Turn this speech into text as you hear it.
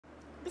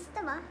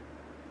Gusto mo?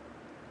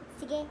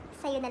 Sige,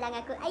 sa'yo na lang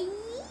ako. Ay!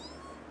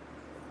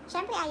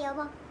 Siyempre ayaw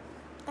mo.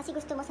 Kasi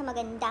gusto mo sa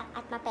maganda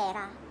at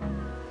mapera.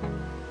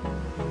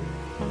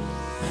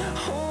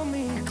 Hold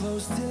me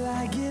close till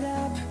I get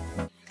up.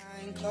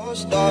 Behind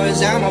closed doors,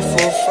 I'm a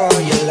fool for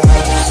your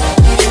love.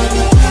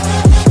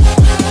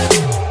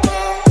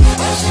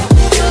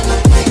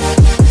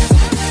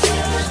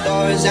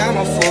 Doors, I'm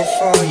a fool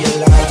for your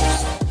love.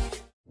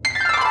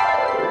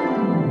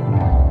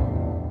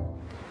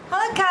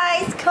 Hello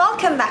guys!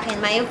 Welcome back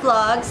in my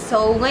vlog.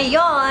 So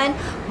ngayon,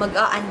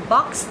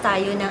 mag-unbox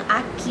tayo ng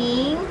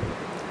aking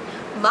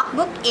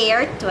MACBOOK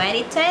Air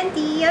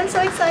 2020. I'm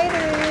so excited!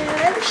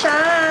 Ano siya?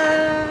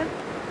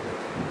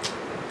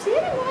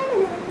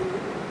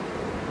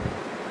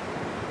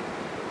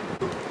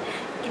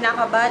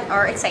 Kinakabahan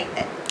or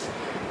excited?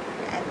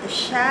 Ito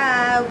siya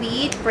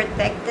with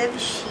protective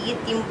sheet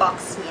yung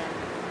box niya.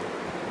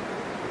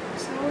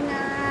 So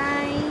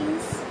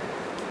nice!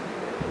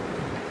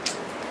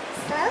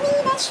 Slowly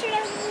but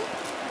surely.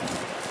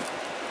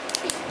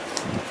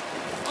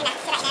 Ayun na,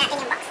 sirain na natin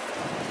yung box.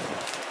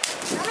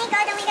 Oh my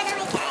god, oh my god, oh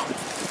my god.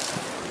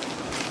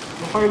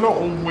 Nakaila,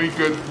 oh my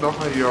god na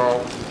kaya.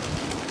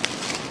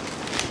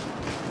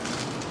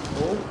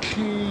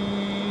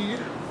 Okay.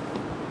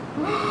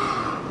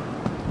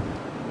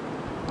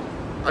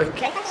 Ay.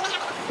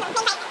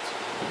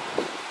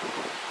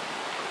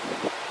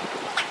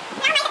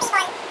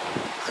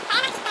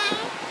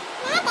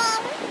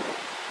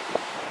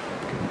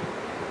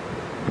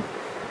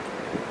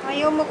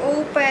 Ayaw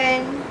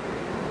mag-open.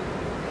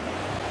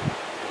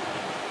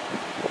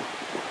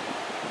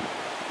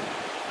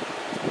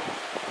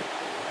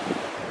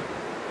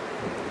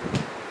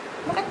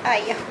 Bakit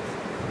ayaw?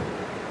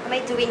 Am I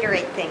doing the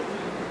right thing?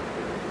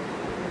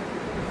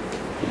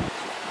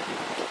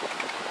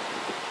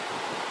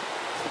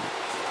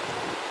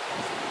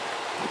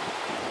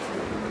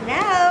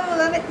 Now,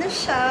 malapit na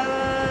siya.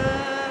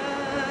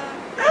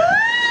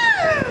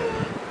 Ah!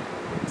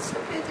 So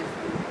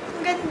beautiful.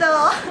 Ang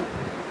ganda.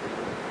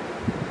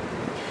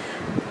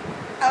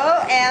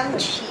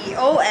 OMG.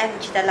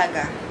 OMG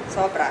talaga.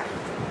 Sobra.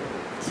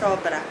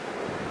 Sobra.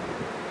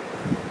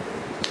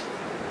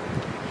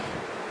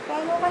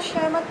 Paano ka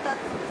siya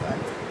matatapad?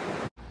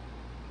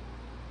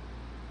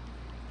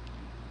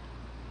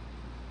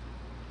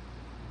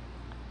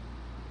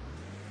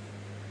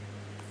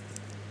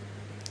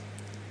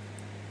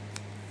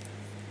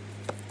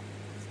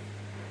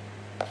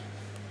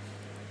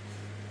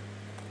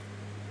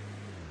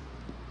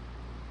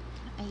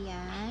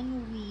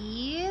 Ayan,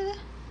 with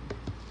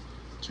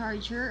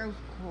charger, of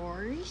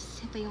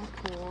course. Ito yung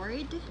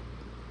cord.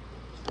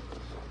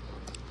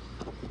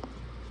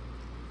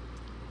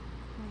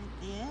 There it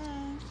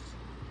is.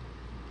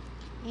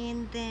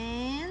 And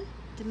then,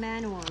 the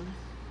manual.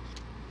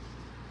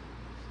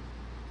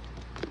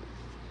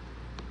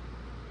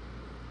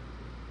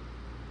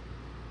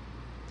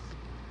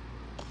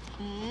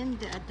 And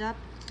the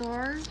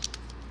adapter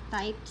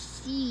type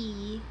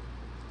C.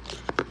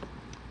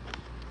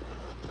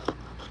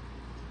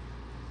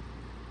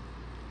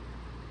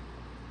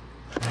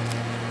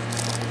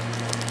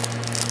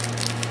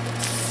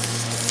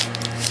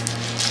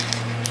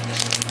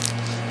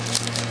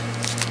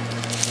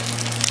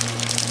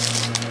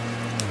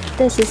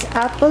 This is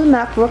Apple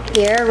MacBook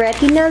Air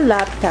Retina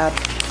laptop,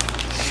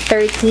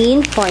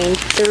 13.3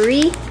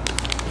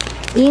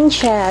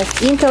 inches,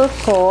 Intel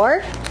Core,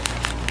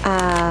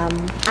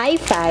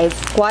 i5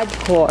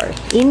 quad-core,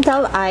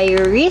 Intel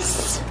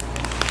Iris,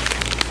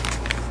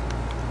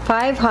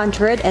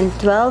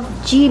 512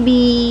 GB.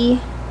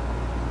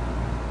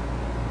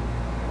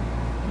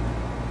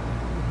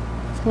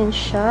 Yan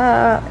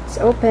siya.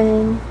 It's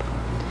open.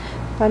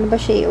 Paano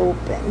ba siya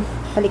i-open?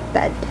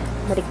 Baliktad.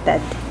 Baliktad.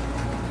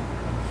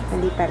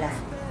 Hindi pala.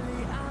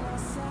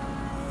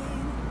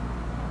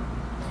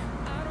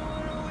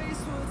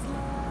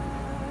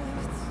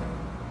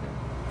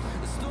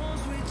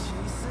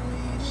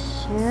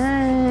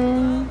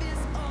 Yan.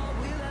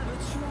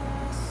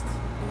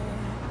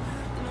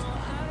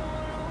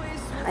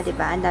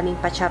 Diba? Ang daming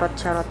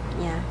pa-charot-charot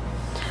niya.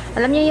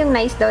 Alam niyo yung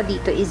nice daw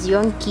dito is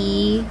yung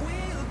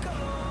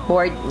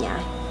keyboard niya.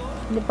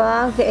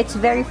 Diba? It's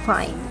very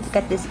fine.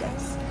 Look at this,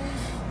 guys.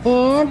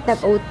 And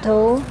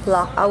nag-auto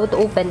lock.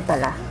 Auto-open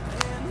pala.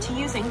 To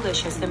use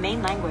English as the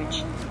main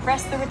language,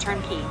 press the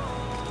return key.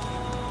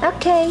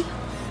 Okay.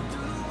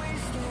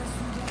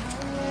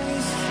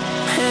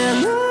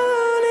 And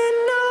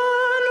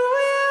on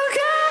we'll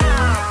go.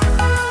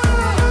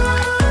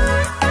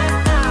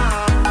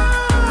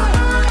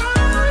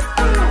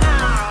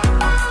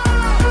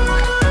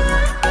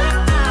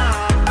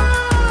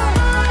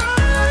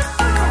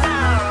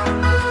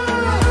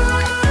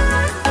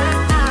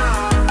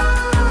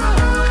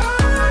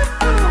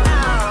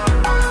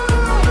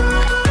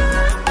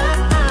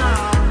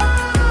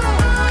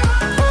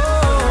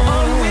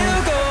 On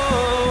we'll go.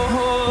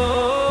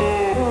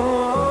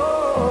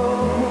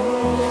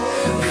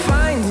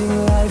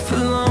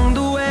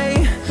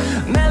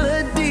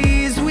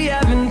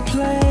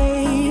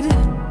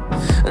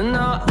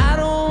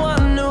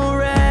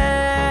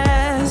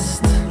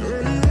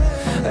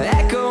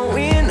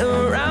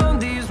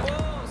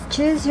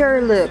 your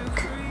look?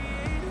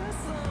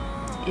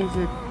 Is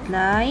it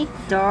light,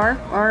 dark,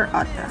 or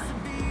auto?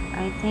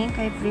 I think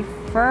I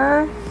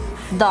prefer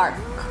dark.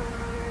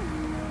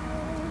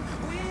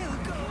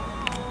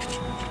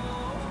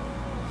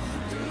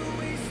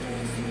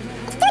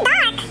 It's too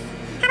dark!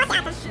 How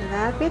about si Ata?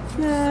 Lapit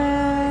na.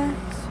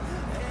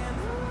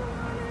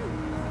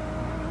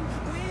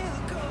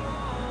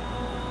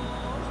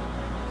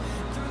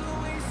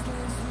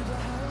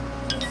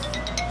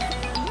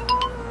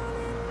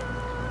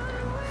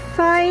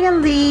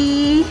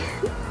 Finally,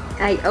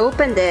 I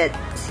opened it.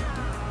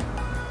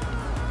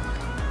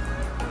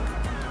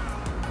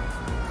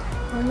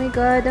 Oh my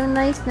god, ang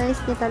nice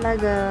niya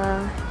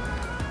talaga.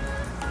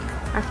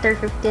 After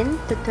 15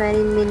 to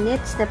 20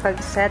 minutes na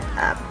pag-set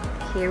up,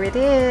 here it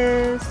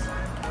is.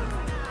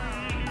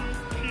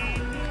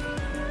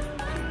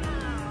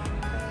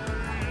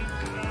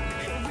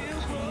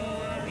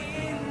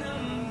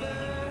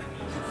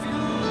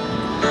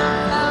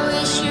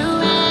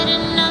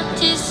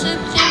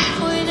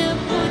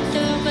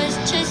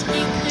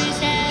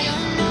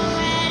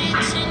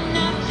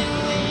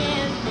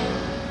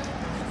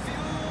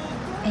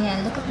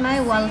 Ayan, look at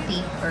my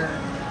wallpaper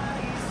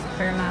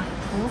for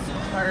MacBook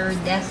or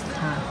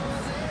desktop.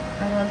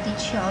 I will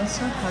teach you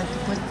also how to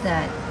put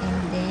that. And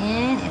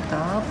then,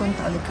 ito,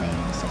 punta ulit tayo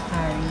yung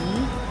Safari.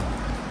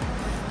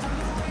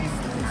 Ayan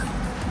lang.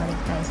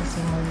 Balik tayo sa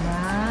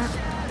simula.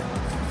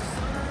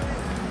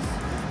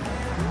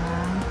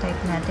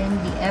 Type natin,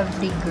 The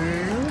Every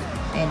Girl.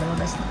 Ayan,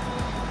 lumabas na.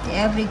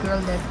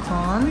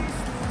 TheEveryGirl.com.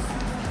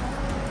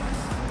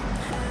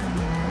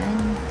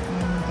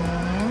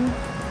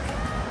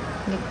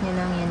 Click nyo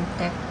lang yung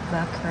tech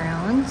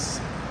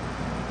backgrounds.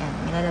 Ayan,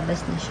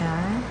 nilalabas na siya.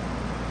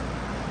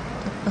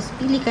 Tapos,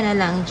 pili ka na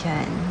lang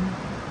dyan.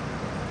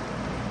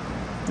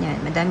 Ayan,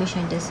 madami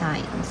siyang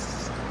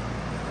designs.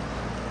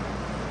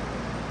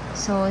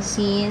 So,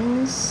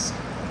 since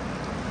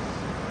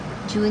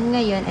June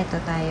ngayon, ito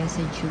tayo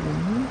sa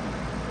June.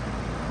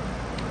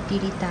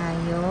 Pili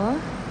tayo.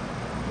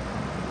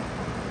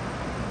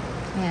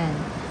 Ayan.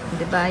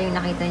 Diba yung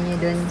nakita nyo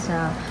dun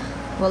sa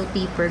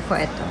wallpaper ko,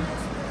 ito.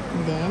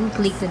 And then,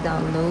 click to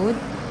download.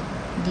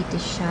 Dito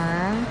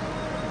siya.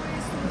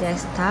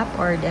 Desktop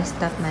or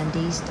desktop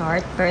Monday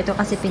start. Pero ito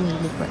kasi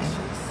pinili ko eh.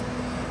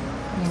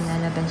 Yan,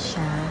 lalabas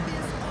siya.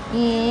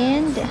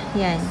 And,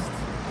 yan.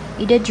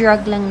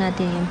 Ida-drag lang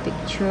natin yung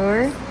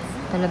picture.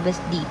 Palabas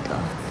dito.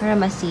 Para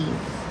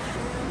ma-save.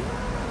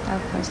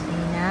 Tapos,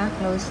 na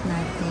close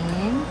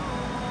natin.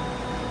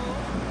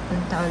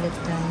 Punta ulit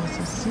tayo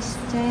sa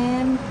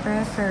system.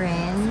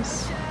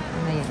 Preference.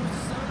 Ano yan?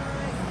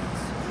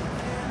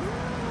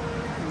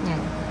 Yan.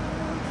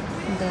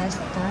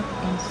 Desktop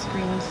and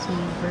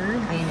screensaver.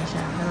 Ayun na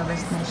siya.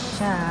 Lumabas na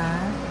siya.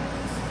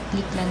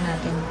 Click lang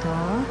natin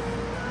to.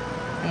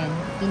 Ayan.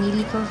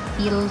 Pinili ko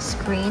fill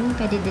screen.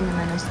 Pwede din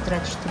naman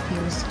stretch to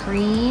fill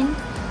screen.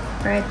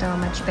 Pero ito,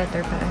 much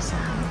better para sa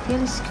akin.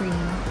 Fill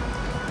screen.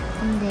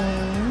 And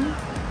then,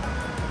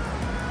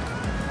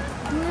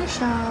 ano na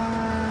siya?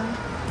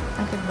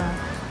 Ano ba?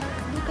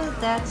 Look at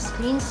that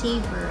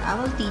screensaver. I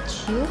will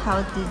teach you how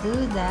to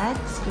do that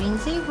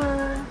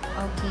screensaver.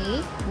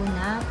 Okay,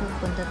 una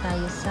pupunta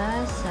tayo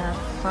sa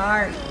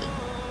Safari.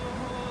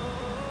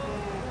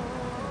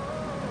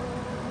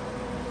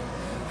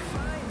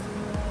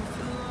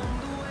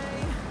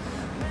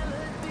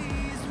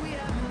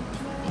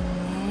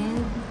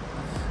 And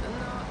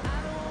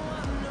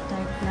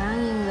type lang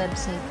yung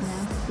website na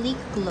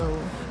Flickglow.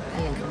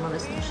 Ayan,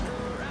 lumabas na siya.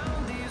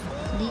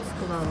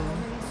 Flickglow.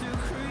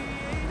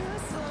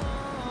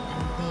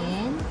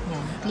 Then,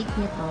 yan, click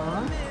nyo to.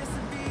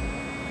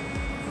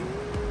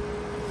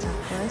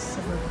 Tapos, sa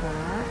baba.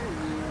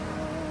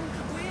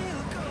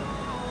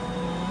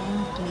 Ayan,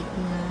 click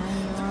na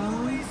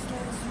yung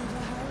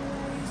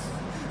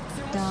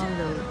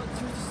download.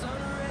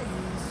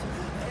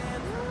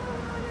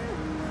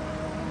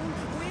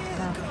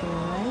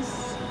 Tapos,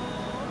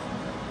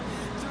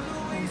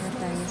 punta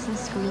tayo sa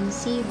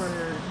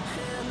screensaver.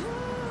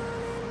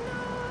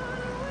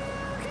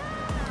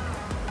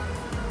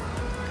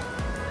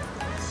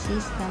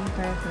 System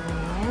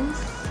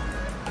preference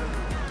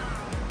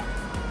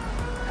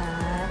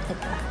at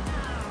ito,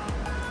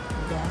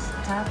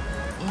 desktop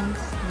and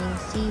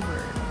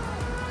screensaver.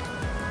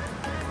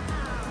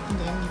 And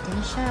then dito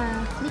na siya,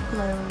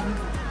 Flickglow.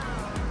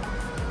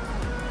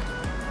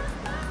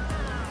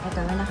 Ito,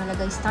 may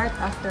nakalagay start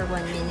after 1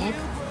 minute.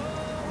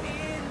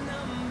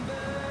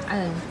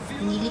 Ayun,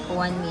 pinili ko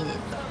 1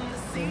 minute.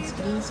 Then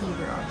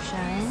screensaver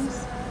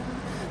options,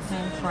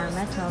 time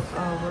format 12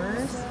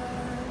 hours.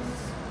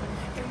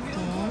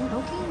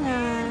 Okay na.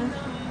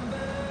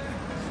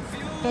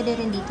 Pwede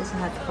rin dito sa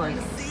hot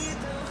corners.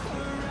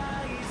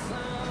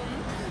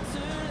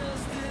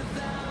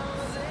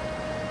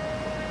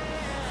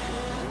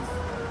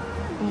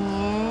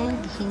 And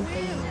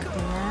hintayin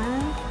natin na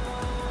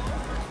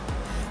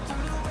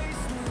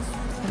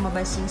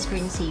lumabas yung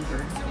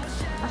screensaver.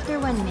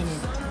 After 1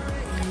 minute.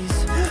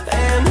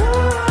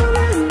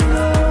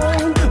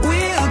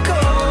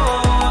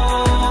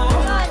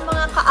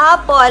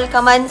 apple,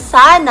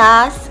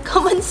 kamansanas,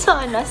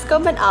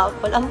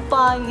 kaman-apple, ang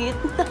pangit.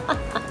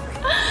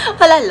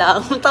 Wala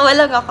lang, tawa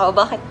lang ako,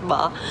 bakit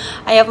ba?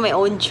 I have my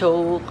own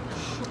joke.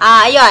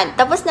 Ayun,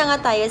 tapos na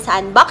nga tayo sa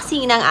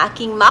unboxing ng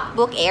aking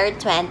MacBook Air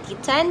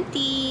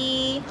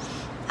 2020.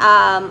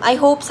 I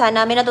hope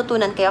sana may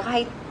natutunan kayo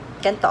kahit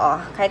ganito,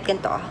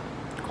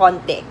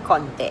 konti,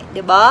 'di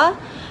ba?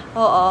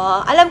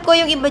 Oo, alam ko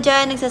yung iba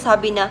diyan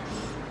nagsasabi na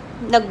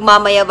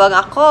nagmamayabang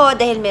ako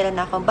dahil meron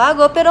na akong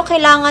bago, pero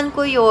kailangan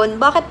ko 'yun.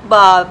 Bakit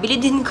ba? Bili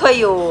din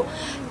kayo.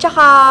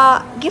 Tsaka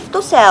gift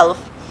to self.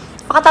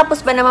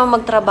 Pakatapos ba naman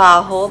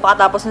magtrabaho,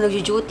 pakatapos na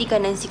nag-duty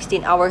ka ng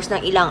 16 hours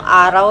ng ilang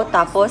araw,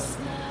 tapos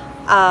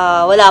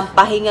wala ang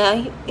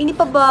pahinga, hindi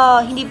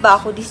ba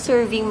ako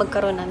deserving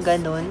magkaroon ng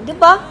ganun? 'Di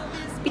ba?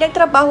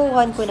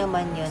 Pinagtrabahuhan ko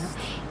naman 'yun.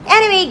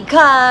 Anyway,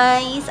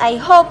 guys, I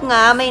hope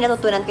nga may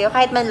natutunan kayo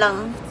kahit man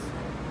lang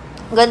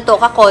ganito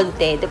ka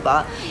konti, 'di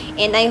ba?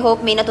 And I hope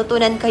may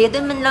natutunan kayo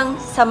dun man lang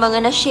sa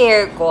mga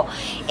na-share ko.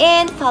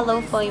 And follow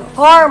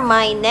for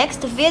my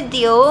next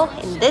video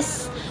in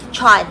this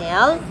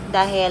channel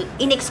dahil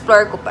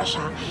in-explore ko pa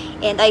siya.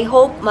 And I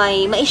hope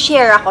may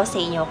share ako sa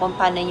inyo kung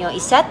paano nyo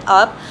i-set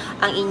up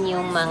ang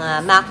inyong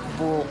mga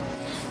MacBook.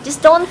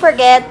 Just don't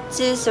forget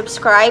to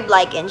subscribe,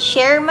 like, and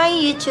share my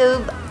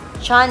YouTube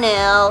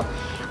channel.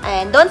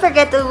 And don't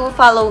forget to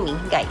follow me,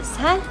 guys.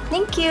 Ha?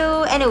 Thank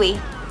you. Anyway,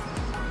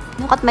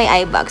 look at my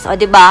eye bags. O,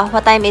 diba?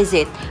 What time is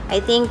it?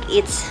 I think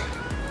it's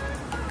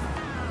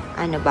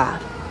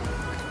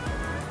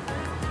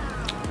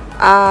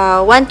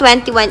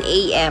 1:21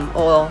 AM.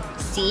 O,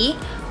 see?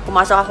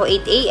 Pumasok ako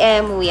 8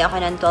 AM, uwi ako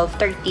ng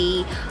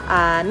 12:30,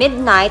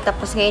 midnight,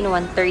 tapos ngayon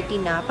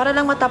 1:30 na, para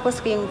lang matapos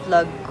ko yung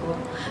vlog ko.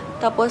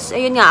 Tapos,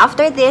 ayun nga,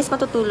 after this,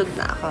 matutulog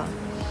na ako.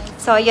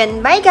 So,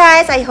 ayun, bye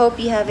guys! I hope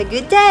you have a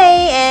good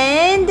day,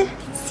 and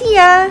see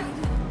ya!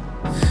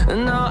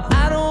 No,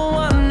 I don't